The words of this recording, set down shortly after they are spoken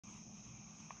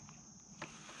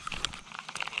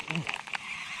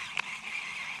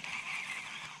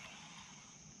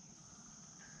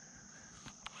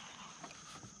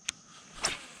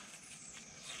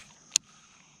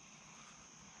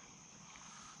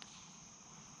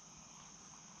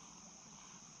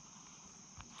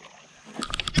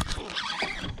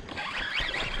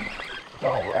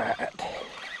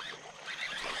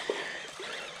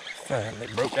Finally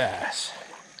broke the ice.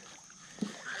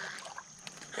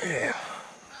 Yeah.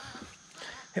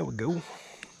 Here we go.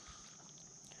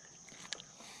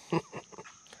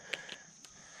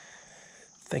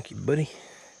 Thank you, buddy.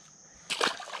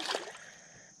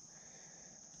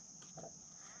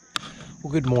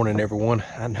 Well, good morning, everyone.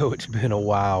 I know it's been a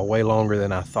while, way longer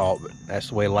than I thought, but that's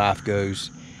the way life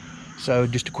goes. So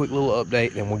just a quick little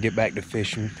update, and we'll get back to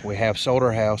fishing. We have sold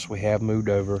our house. We have moved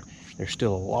over. There's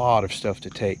still a lot of stuff to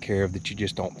take care of that you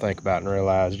just don't think about and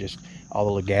realize, just all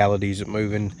the legalities of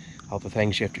moving, all the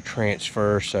things you have to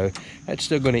transfer. So that's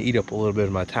still going to eat up a little bit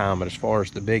of my time. But as far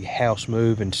as the big house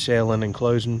move and selling and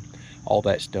closing, all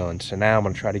that's done. So now I'm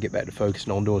going to try to get back to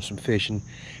focusing on doing some fishing,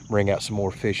 bring out some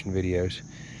more fishing videos.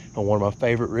 On one of my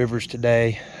favorite rivers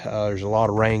today. There's a lot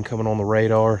of rain coming on the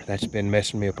radar. That's been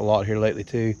messing me up a lot here lately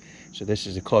too. So this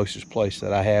is the closest place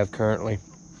that I have currently.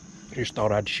 Just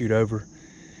thought I'd shoot over,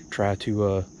 try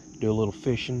to do a little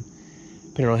fishing.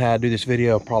 Depending on how I do this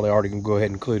video, I'm probably already gonna go ahead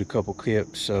and include a couple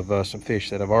clips of some fish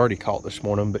that I've already caught this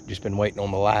morning, but just been waiting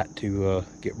on the light to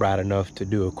get bright enough to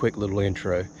do a quick little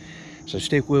intro. So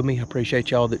stick with me. I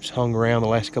appreciate y'all that's hung around the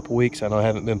last couple weeks. I know I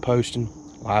haven't been posting.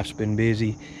 Life's been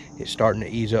busy. It's starting to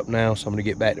ease up now, so I'm gonna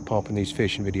get back to pumping these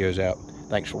fishing videos out.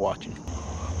 Thanks for watching.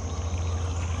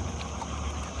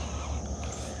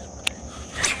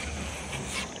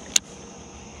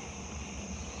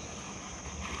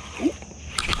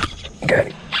 Got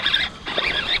it.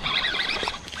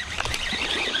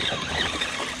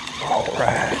 All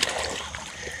right.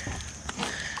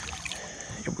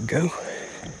 Here we go.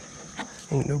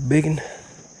 Ain't no biggin'.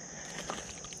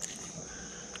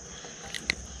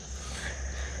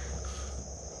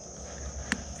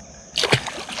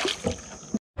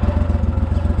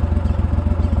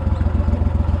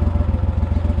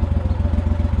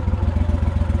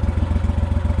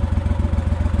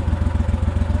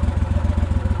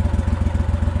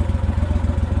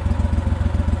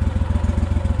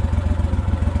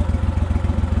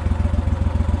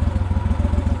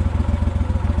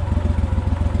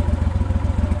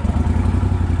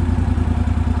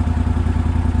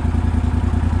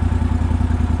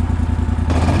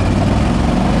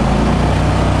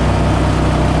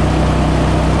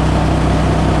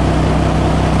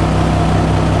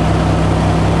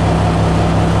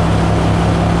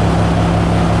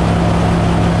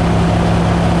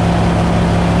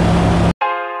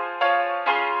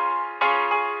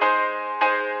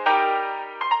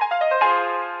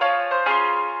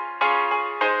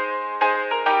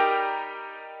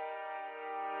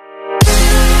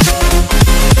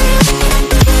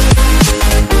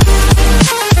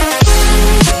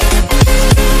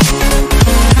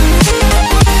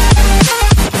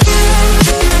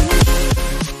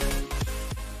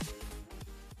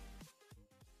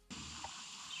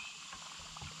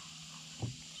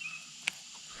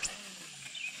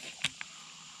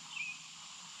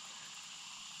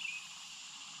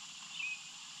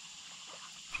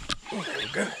 There we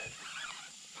go.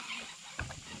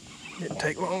 Didn't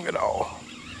take long at all.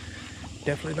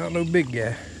 Definitely not no big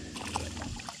guy,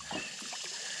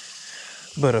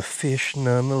 but a fish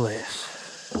nonetheless.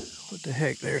 What the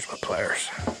heck? There's my pliers.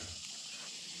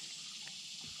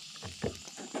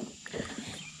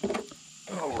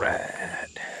 All right.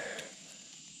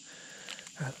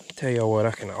 I tell y'all what,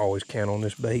 I can always count on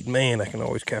this bait. Man, I can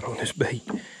always count on this bait.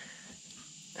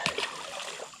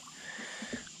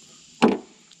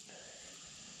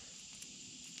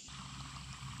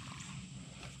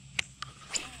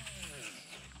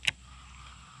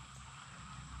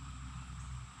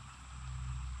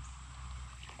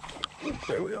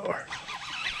 There we are.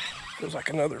 Feels like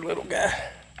another little guy.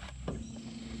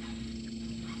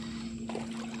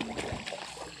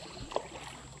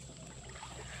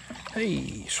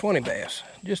 Hey, Swanee bass.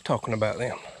 Just talking about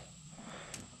them.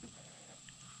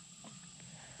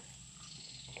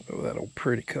 Oh, that old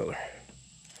pretty color.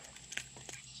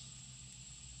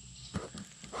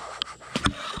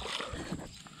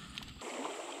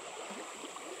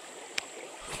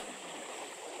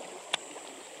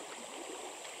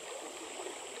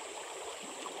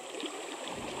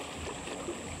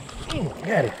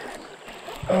 Got it.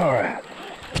 All right.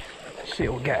 Let's see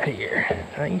what we got here.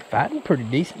 He's fighting pretty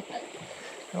decent.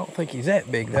 I don't think he's that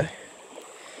big though.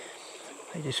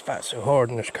 They just fight so hard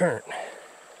in this current.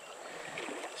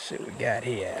 Let's see what we got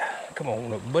here. Come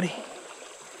on up, buddy.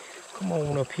 Come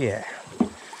on up here.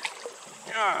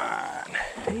 Ah,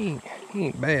 he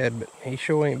ain't bad, but he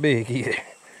sure ain't big either.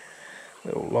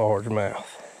 Little large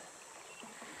mouth.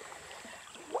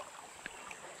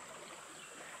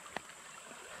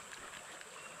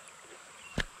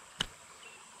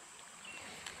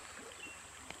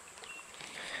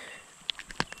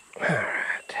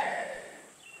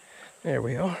 There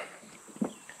we are.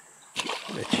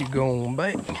 Let you go on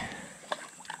back.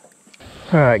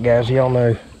 Alright guys, y'all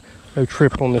know no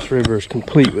trip on this river is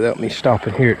complete without me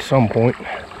stopping here at some point.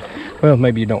 Well,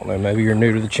 maybe you don't know. Maybe you're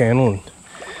new to the channel, and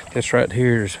this right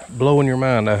here is blowing your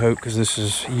mind, I hope, because this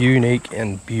is unique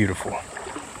and beautiful.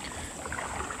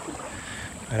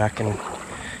 But I can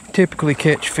typically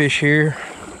catch fish here.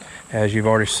 As you've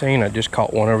already seen, I just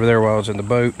caught one over there while I was in the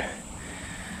boat.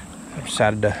 I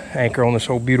decided to anchor on this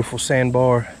whole beautiful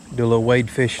sandbar, do a little wade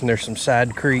fishing. There's some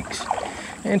side creeks,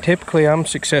 and typically I'm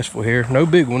successful here. No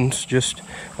big ones, just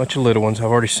a bunch of little ones. I've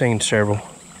already seen several,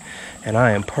 and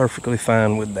I am perfectly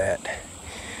fine with that.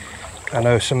 I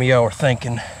know some of y'all are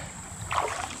thinking,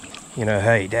 you know,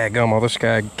 hey, dadgum, this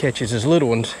guy catches his little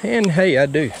ones, and hey, I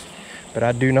do. But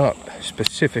I do not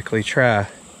specifically try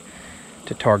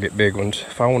to target big ones.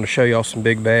 If I want to show y'all some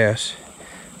big bass,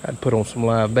 I'd put on some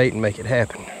live bait and make it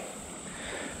happen.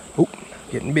 Oop,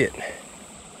 getting bit.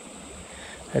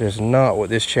 That is not what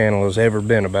this channel has ever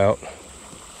been about,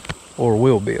 or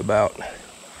will be about.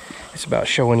 It's about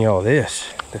showing y'all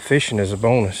this. The fishing is a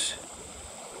bonus.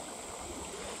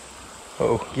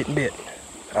 Oh, getting bit.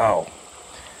 Oh.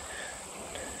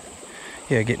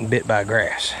 Yeah, getting bit by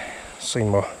grass. Seen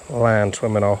my line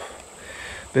swimming off.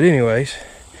 But anyways,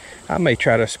 I may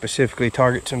try to specifically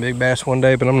target some big bass one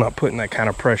day, but I'm not putting that kind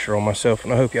of pressure on myself,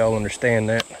 and I hope y'all understand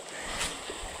that.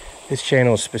 This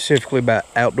channel is specifically about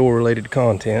outdoor related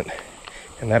content,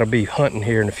 and that'll be hunting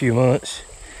here in a few months,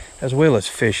 as well as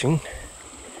fishing.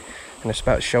 And it's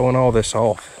about showing all this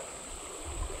off.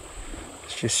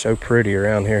 It's just so pretty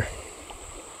around here.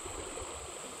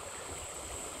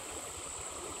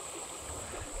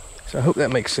 So I hope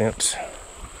that makes sense.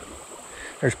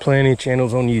 There's plenty of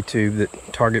channels on YouTube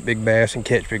that target big bass and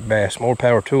catch big bass. More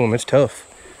power to them. It's tough.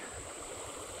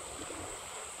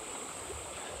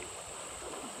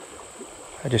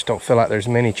 I just don't feel like there's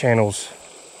many channels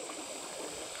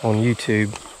on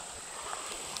YouTube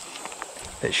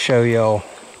that show y'all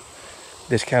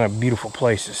this kind of beautiful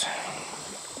places.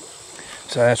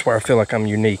 So that's where I feel like I'm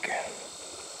unique.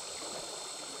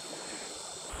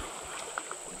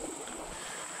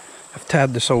 I've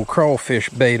tied this old crawfish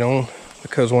bait on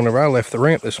because whenever I left the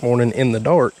ramp this morning in the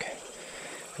dark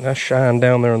and I shined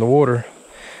down there in the water,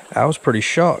 I was pretty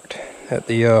shocked at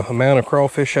the amount of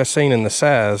crawfish I seen and the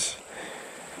size.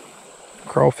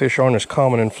 Crawfish aren't as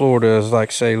common in Florida as,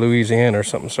 like, say, Louisiana or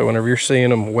something. So whenever you're seeing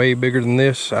them way bigger than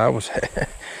this, I'm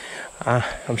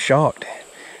shocked.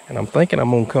 And I'm thinking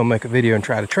I'm gonna come make a video and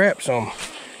try to trap some,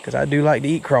 because I do like to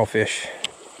eat crawfish.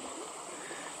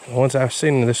 The ones I've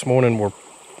seen this morning were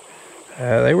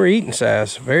they were eating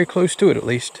size, very close to it at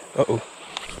least. Uh-oh,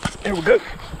 there we go.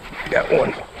 Got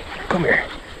one. Come here.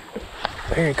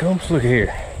 There he comes. Look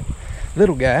here,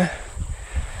 little guy.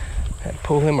 Had to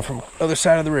pull him from the other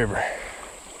side of the river.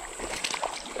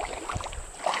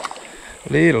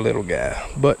 Little guy,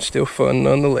 but still fun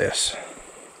nonetheless.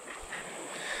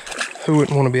 Who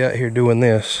wouldn't want to be out here doing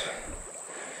this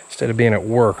instead of being at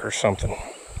work or something?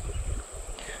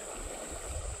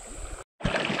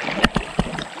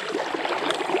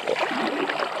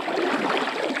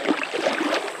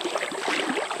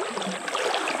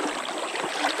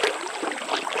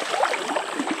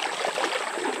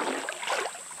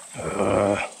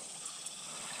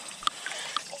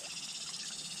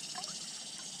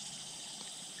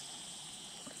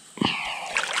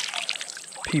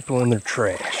 People in their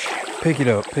trash. Pick it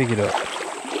up, pick it up.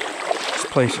 This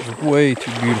place is way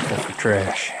too beautiful for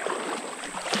trash.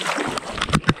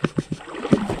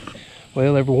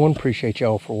 Well, everyone, appreciate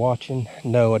y'all for watching.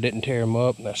 No, I didn't tear them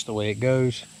up. That's the way it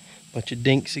goes. Bunch of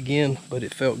dinks again, but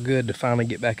it felt good to finally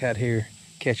get back out here,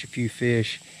 catch a few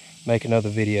fish, make another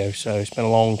video. So it's been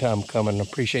a long time coming. I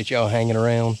appreciate y'all hanging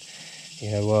around.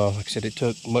 You know, like I said, it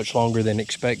took much longer than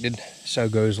expected. So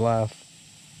goes life.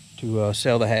 To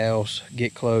sell the house,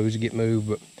 get clothes, get moved,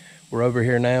 but we're over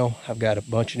here now. I've got a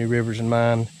bunch of new rivers in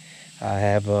mind. I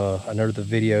have another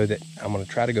video that I'm going to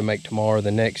try to go make tomorrow,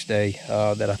 the next day,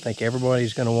 that I think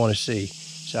everybody's going to want to see.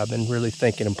 So I've been really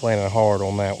thinking and planning hard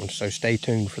on that one, so stay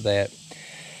tuned for that.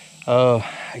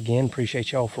 Again,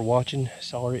 appreciate y'all for watching.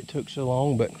 Sorry it took so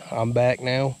long, but I'm back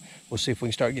now. We'll see if we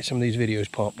can start getting some of these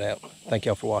videos pumped out. Thank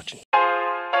y'all for watching.